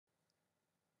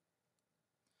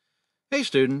Hey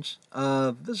students,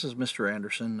 this is Mr.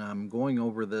 Anderson. I'm going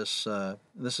over this.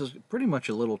 This is pretty much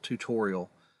a little tutorial.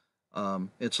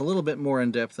 It's a little bit more in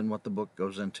depth than what the book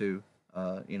goes into.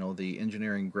 The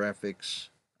engineering graphics.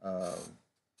 Uh,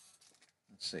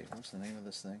 let's see, what's the name of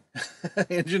this thing?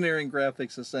 Engineering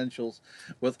graphics essentials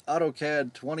with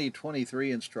AutoCAD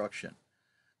 2023 instruction.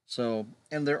 So,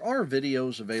 and there are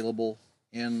videos available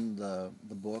in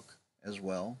the book as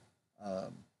well.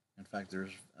 Um, in fact,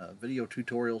 there's video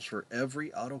tutorials for every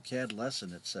AutoCAD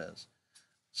lesson, it says.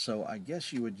 So I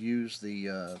guess you would use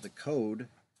the code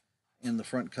in the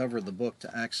front cover of the book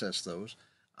to access those.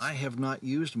 I have not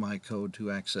used my code to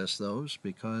access those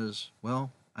because, well,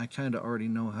 I kind of already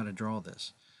know how to draw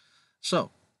this.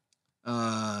 So,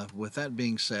 with that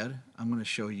being said, I'm going to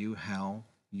show you how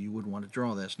you would want to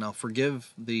draw this. Now,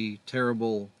 forgive the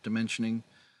terrible dimensioning,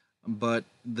 but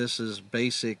this is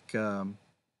basic.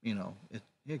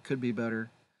 It could be better,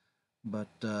 but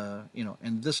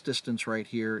and this distance right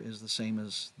here is the same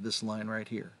as this line right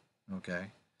here. Okay,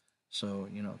 so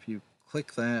if you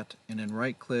click that and then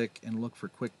right click and look for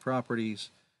quick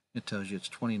properties, it tells you it's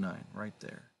 29 right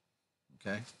there.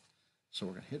 Okay, so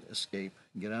we're going to hit escape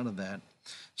and get out of that.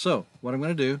 So what I'm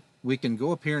going to do, we can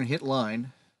go up here and hit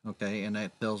line, okay, and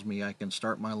that tells me I can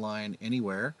start my line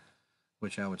anywhere,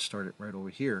 which I would start it right over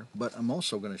here. But I'm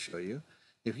also going to show you,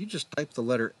 if you just type the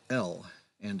letter L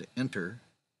and enter,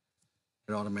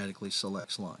 it automatically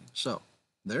selects line. So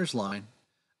there's line.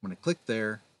 I'm going to click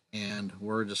there, and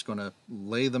we're just going to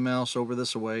lay the mouse over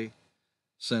this away,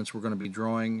 since we're going to be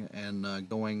drawing and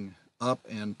going up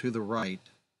and to the right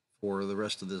for the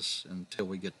rest of this until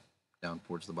we get down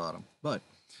towards the bottom. But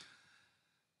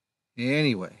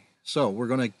anyway, so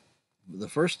the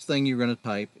first thing you're going to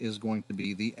type is going to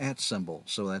be the @ symbol.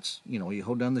 So that's, you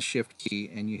hold down the shift key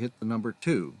and you hit the number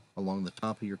 2 along the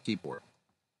top of your keyboard.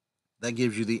 That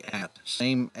gives you the @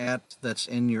 same @ that's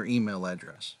in your email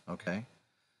address. Okay.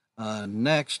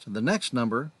 Next, the next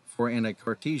number for in a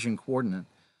Cartesian coordinate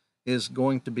is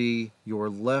going to be your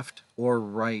left or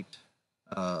right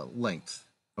length.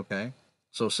 Okay.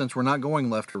 So since we're not going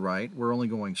left or right, we're only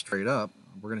going straight up,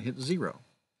 we're going to hit 0.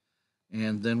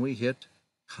 And then we hit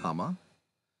comma.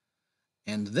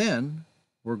 And then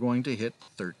we're going to hit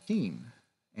 13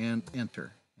 and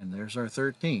enter. And there's our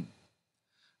 13.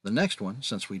 The next one,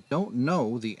 since we don't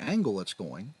know the angle it's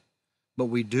going, but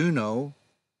we do know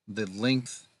the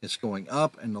length it's going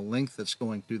up and the length it's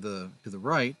going to the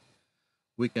right,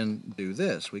 we can do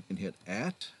this. We can hit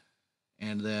 @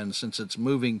 and then since it's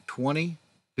moving 20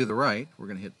 to the right, we're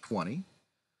going to hit 20,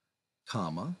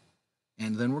 comma,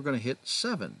 and then we're going to hit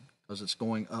 7 because it's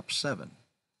going up 7.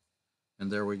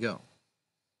 And there we go.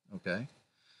 Okay.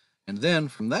 And then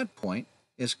from that point,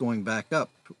 it's going back up,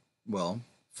 well,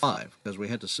 5, because we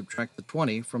had to subtract the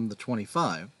 20 from the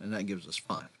 25, and that gives us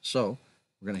 5. So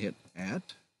we're going to hit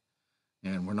 @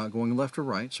 and we're not going left or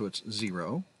right, so it's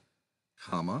 0,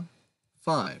 comma,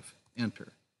 5,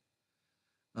 enter.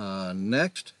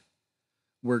 Next,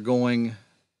 we're going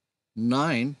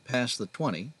 9 past the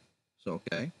 20, so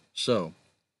okay, so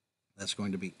that's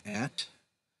going to be @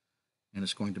 and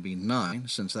it's going to be 9,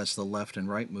 since that's the left and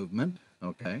right movement,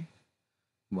 okay.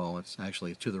 Well, it's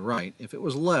actually to the right. If it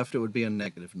was left, it would be a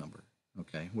negative number,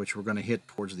 okay, which we're going to hit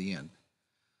towards the end.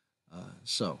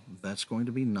 So that's going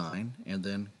to be 9, and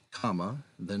then comma,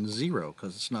 then 0,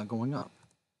 because it's not going up.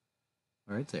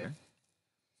 Right there.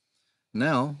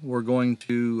 Now we're going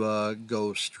to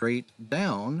go straight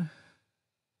down.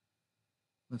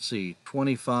 Let's see,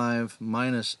 25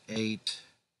 minus 8,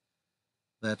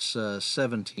 that's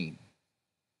 17,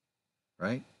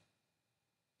 right?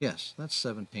 Yes, that's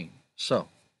 17. So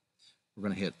we're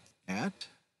going to hit @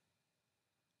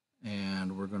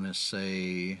 and we're going to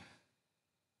say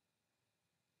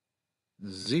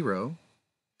 0,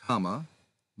 comma,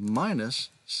 minus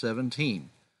 17,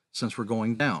 since we're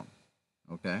going down.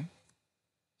 Okay,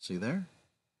 see there?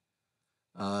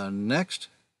 Next,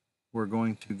 we're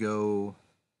going to go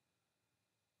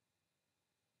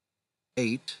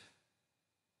 8,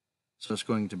 so it's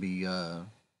going to be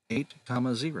 8,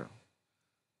 comma, 0.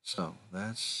 So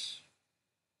that's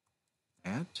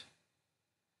 @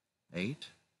 8,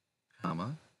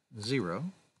 comma,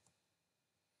 0.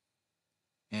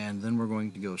 And then we're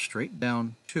going to go straight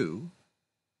down 2.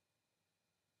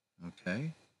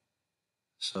 Okay,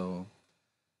 so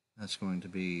that's going to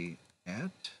be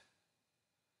 @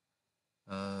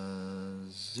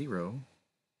 0,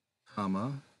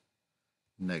 comma,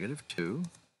 -2.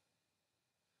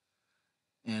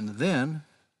 And then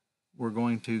we're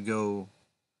going to go,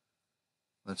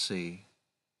 let's see,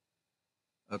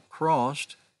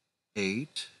 across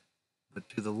 8, but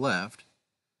to the left,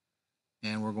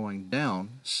 and we're going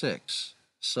down 6.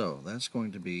 So that's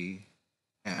going to be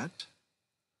at,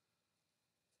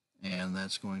 and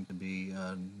that's going to be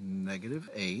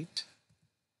 -8,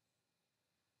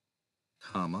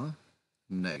 comma,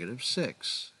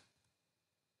 -6.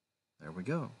 There we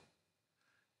go.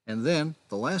 And then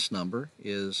the last number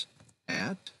is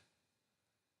at,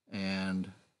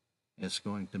 and it's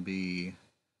going to be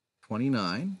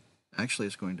 29. Actually,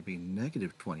 it's going to be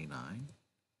 -29.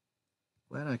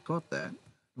 Glad I caught that.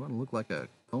 You want to look like a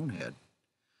conehead.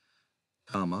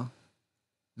 Comma,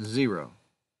 0,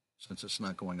 since it's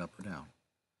not going up or down.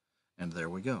 And there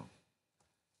we go.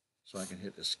 So I can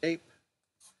hit escape,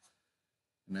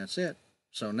 and that's it.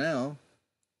 So now,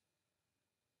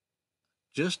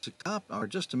 just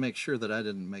to make sure that I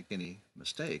didn't make any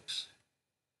mistakes,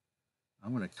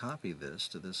 I'm going to copy this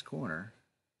to this corner,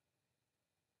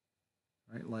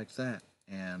 right like that,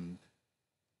 and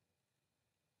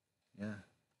yeah,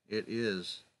 it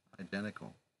is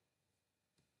identical.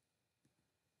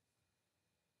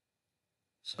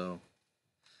 So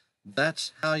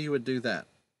that's how you would do that.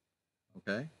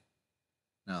 Okay?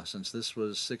 Now, since this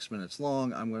was 6 minutes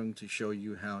long, I'm going to show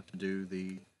you how to do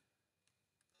the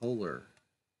polar.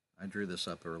 I drew this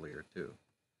up earlier too.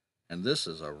 And this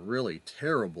is a really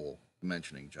terrible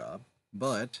dimensioning job,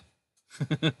 but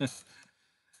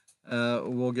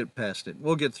we'll get past it.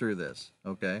 We'll get through this,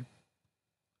 okay?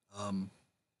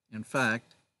 In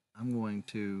fact, I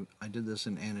did this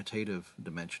in annotative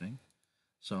dimensioning,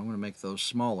 so I'm going to make those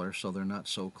smaller so they're not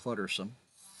so cluttersome,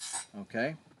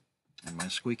 okay? And my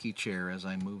squeaky chair as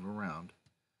I move around.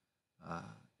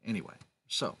 Anyway,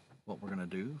 so what we're going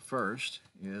to do first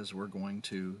is we're going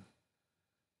to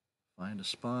find a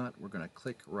spot. We're going to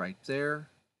click right there.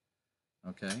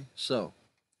 Okay, so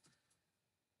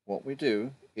what we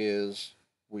do is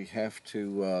we have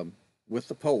to, with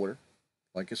the polar,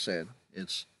 like I said,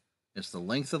 it's the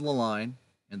length of the line,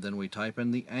 and then we type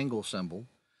in the angle symbol,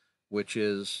 which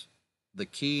is the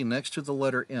key next to the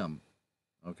letter M.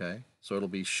 Okay, so it'll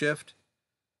be shift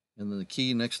and then the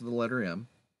key next to the letter M.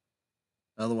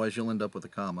 Otherwise, you'll end up with a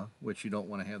comma, which you don't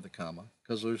want to have the comma,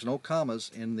 because there's no commas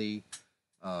in the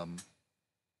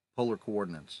polar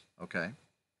coordinates. Okay,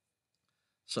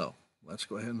 so let's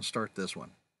go ahead and start this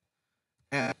one.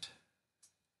 At,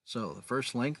 so the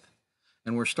first length,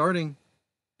 and we're starting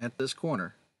at this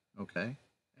corner, okay,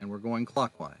 and we're going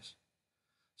clockwise.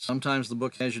 Sometimes the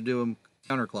book has you do them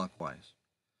counterclockwise,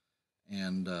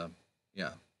 and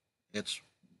yeah, it's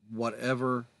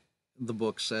whatever the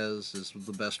book says is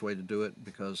the best way to do it,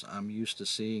 because I'm used to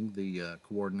seeing the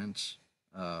coordinates,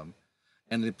 and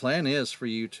the plan is for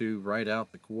you to write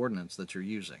out the coordinates that you're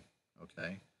using,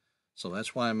 okay? So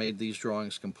that's why I made these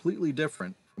drawings completely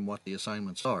different from what the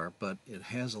assignments are, but it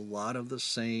has a lot of the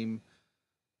same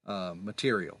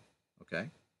material,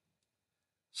 okay?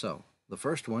 So the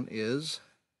first one is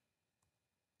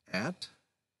at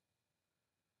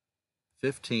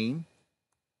 15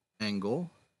 angle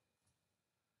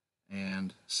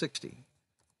and 60.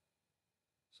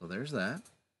 So there's that.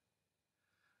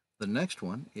 The next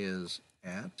one is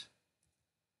at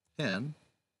 10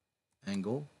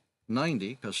 angle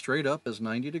 90, because straight up is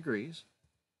 90 degrees.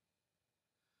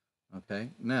 Okay,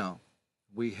 now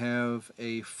we have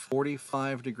a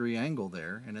 45-degree angle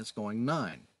there, and it's going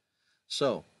 9.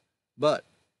 So, but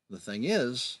the thing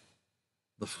is,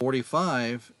 the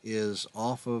 45 is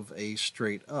off of a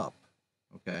straight up,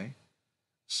 okay?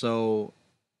 So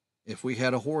if we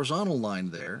had a horizontal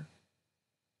line there,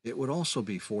 it would also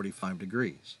be 45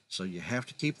 degrees. So you have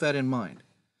to keep that in mind.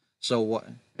 So what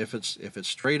if it's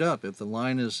straight up, if the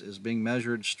line is being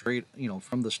measured straight,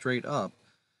 from the straight up,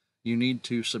 you need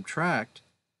to subtract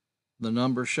the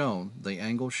number shown, the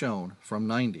angle shown, from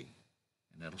 90,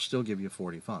 and that'll still give you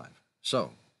 45.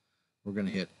 So we're going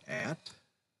to hit at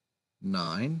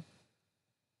 9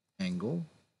 angle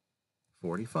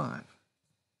 45,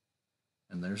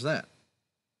 and there's that.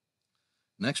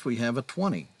 Next we have a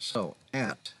 20, so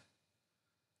at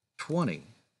 20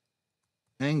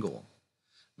 angle.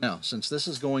 Now, since this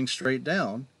is going straight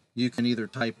down, you can either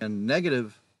type in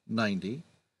 -90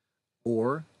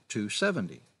 or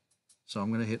 270. So I'm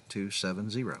going to hit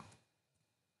 270.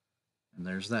 And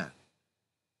there's that.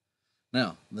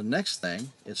 Now, the next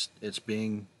thing, it's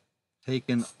being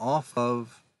taken off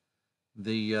of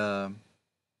the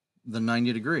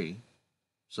 90 degree.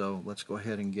 So let's go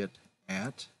ahead and get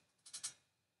at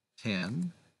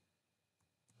 10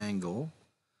 angle.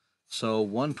 So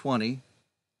 120,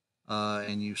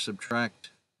 and you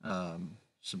subtract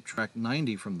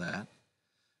 90 from that,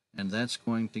 and that's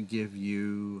going to give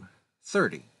you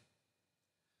 30.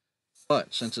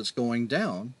 But since it's going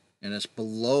down and it's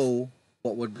below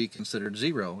what would be considered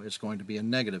 0 is going to be a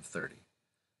negative 30.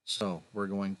 So we're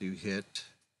going to hit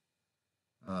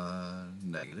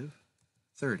negative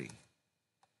 30.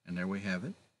 And there we have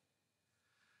it.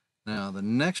 Now the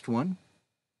next one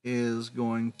is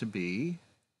going to be,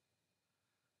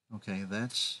 okay,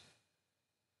 that's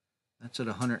at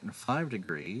 105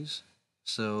 degrees.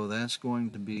 So that's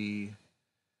going to be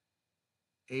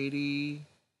 80,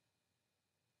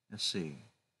 let's see,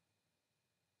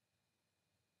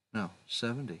 no,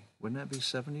 70. Wouldn't that be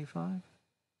 75?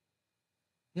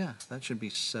 Yeah, that should be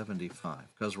 75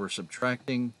 because we're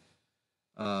subtracting,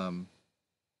 because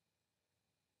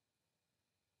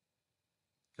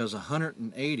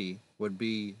 180 would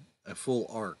be a full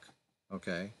arc,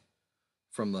 okay,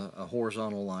 from a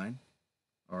horizontal line,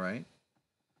 all right?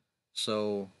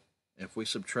 So if we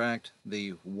subtract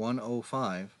the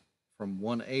 105 from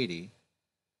 180,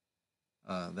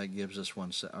 that gives us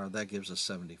that gives us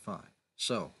 75.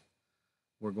 So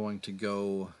we're going to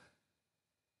go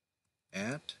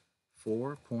at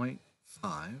 4.5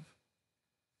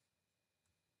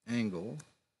 angle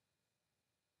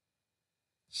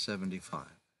 75.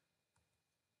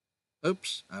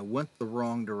 Oops, I went the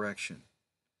wrong direction.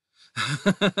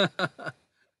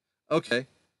 Okay,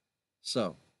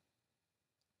 so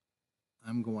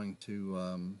I'm going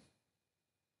to,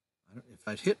 if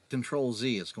I hit Control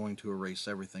Z, it's going to erase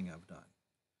everything I've done.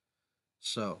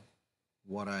 So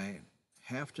what I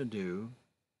have to do,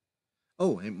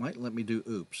 oh, it might let me do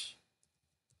oops.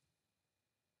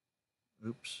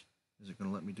 Oops, is it going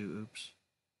to let me do oops?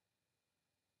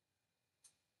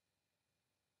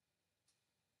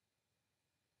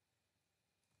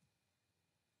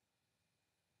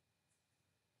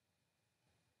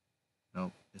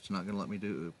 Nope, it's not going to let me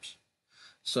do oops.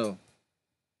 So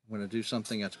I'm going to do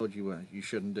something I told you you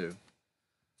shouldn't do.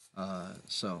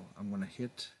 So I'm going to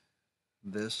hit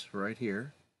this right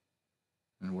here,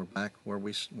 and we're back where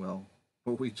we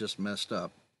just messed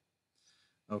up.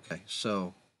 Okay,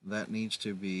 so that needs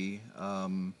to be,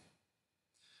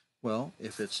 well,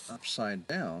 if it's upside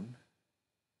down,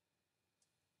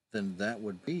 then that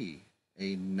would be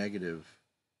a negative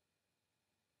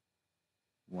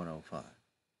 105.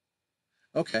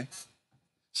 Okay.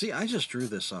 See, I just drew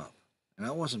this up, and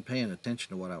I wasn't paying attention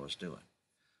to what I was doing.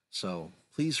 So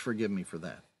please forgive me for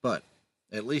that. But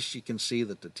at least you can see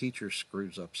that the teacher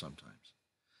screws up sometimes.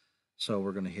 So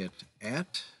we're going to hit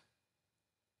at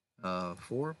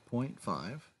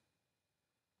 4.5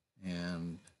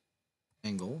 and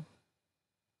angle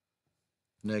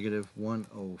negative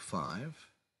 105.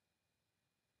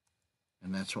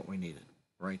 And that's what we needed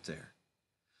right there.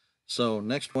 So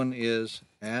next one is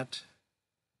at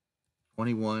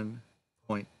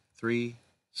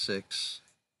 21.36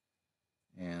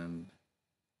 and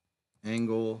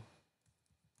angle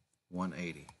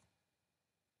 180.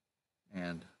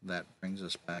 And that brings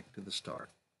us back to the start.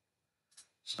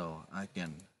 So I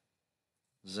can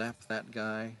zap that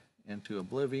guy into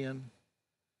oblivion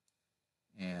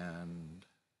and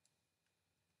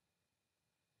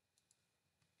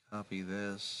copy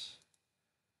this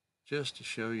just to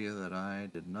show you that I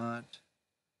did not.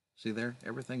 See there,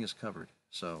 everything is covered.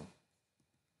 So,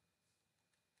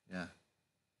 yeah.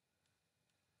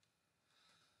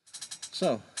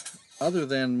 So, other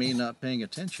than me not paying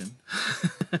attention,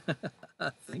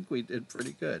 I think we did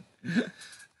pretty good.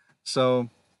 So,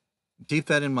 keep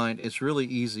that in mind. It's really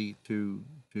easy to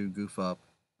goof up,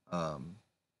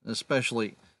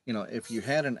 especially if you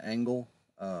had an angle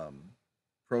or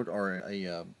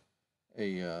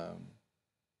a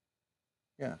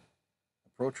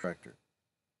protractor,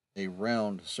 a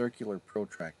round circular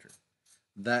protractor.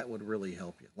 That would really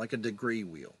help you, like a degree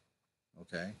wheel.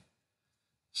 Okay.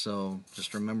 So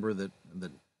just remember that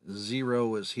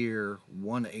 0 is here,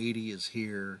 180 is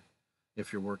here,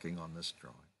 if you're working on this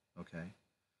drawing. Okay.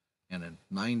 And then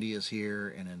 90 is here,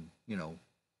 and then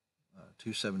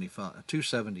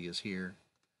 270 is here.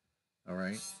 All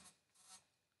right.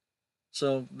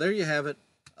 So there you have it.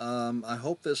 I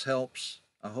hope this helps.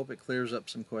 I hope it clears up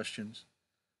some questions.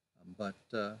 But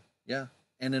yeah,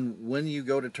 and then when you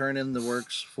go to turn in the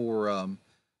works for,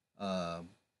 I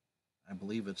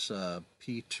believe it's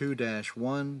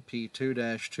P2-1,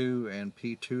 P2-2, and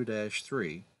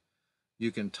P2-3,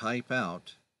 you can type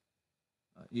out.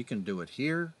 You can do it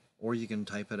here, or you can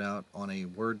type it out on a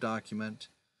Word document,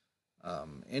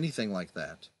 anything like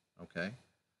that. Okay,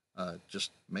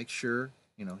 just make sure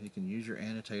you can use your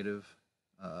annotative.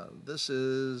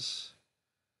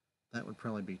 That would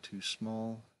probably be too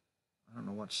small. I don't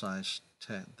know what size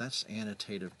that's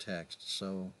annotative text,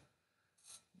 so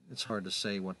it's hard to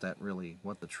say what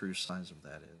the true size of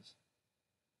that is.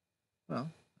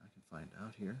 Well, I can find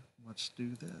out here. Let's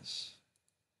do this.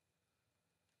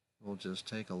 we'll just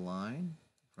take a line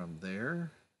from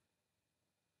there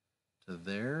to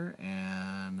there,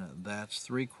 and that's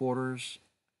 3/4.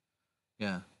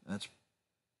 Yeah, that's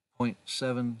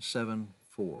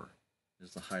 0.774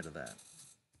 is the height of that.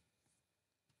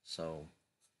 So,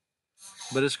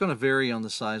 but it's going to vary on the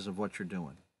size of what you're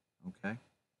doing, okay?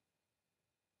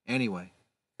 Anyway,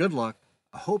 good luck.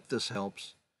 I hope this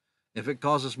helps. If it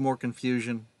causes more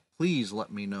confusion, please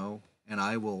let me know, and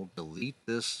I will delete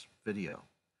this video.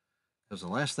 Because the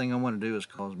last thing I want to do is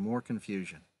cause more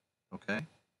confusion, okay?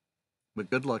 But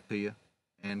good luck to you,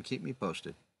 and keep me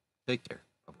posted. Take care.